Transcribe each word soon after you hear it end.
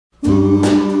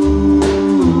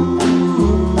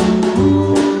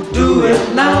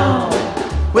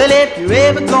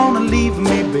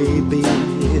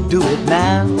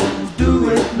now, do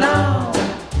it now.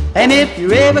 And if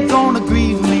you're ever gonna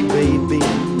grieve me, baby,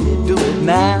 do it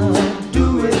now, do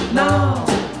it now.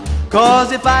 'Cause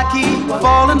if I keep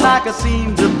falling like I seem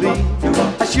to be,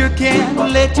 I sure can't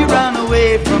let you run away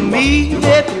from me.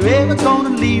 If you're ever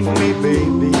gonna leave me,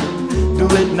 baby, do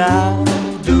it now,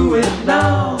 do it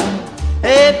now.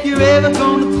 If you're ever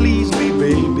gonna please me,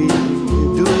 baby,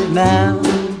 do it now,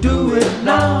 do it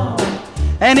now.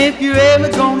 And if you're ever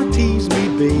gonna tease me,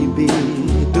 baby,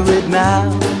 do it now,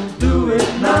 do it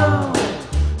now.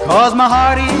 'Cause my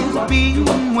heart is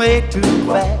beating way too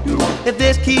fast. If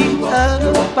this keeps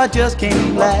up, I just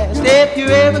can't last. If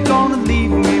you're ever gonna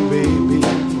leave me, baby,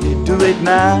 do it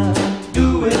now, do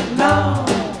it now.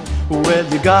 Well,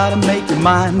 you gotta make your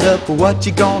mind up for what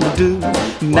you're gonna do.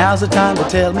 Now's the time to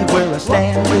tell me where I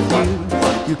stand with you.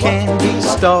 You can't be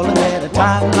stalling at a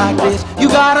time like this. You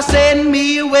gotta send me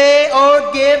away or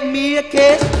give me a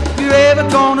kiss. If you're ever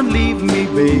gonna leave me,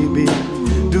 baby,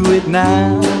 do it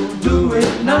now, do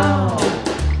it now.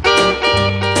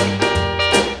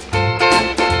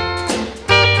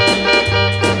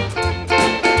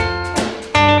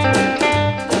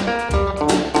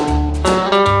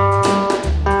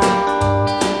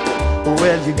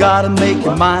 Well, you gotta make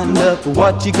your mind up for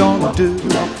what you're gonna do.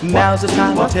 Now's the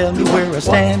time to tell me where I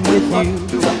stand with you.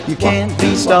 You can't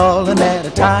be stalling at a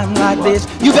time like this.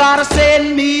 You gotta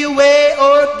send me away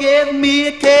or give me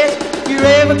a kiss. If you're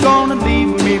ever gonna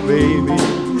leave me, baby,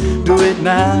 do it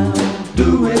now, do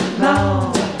it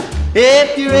now.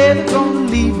 If you're ever gonna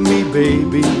leave me,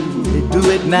 baby, do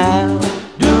it now,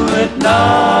 do it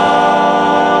now.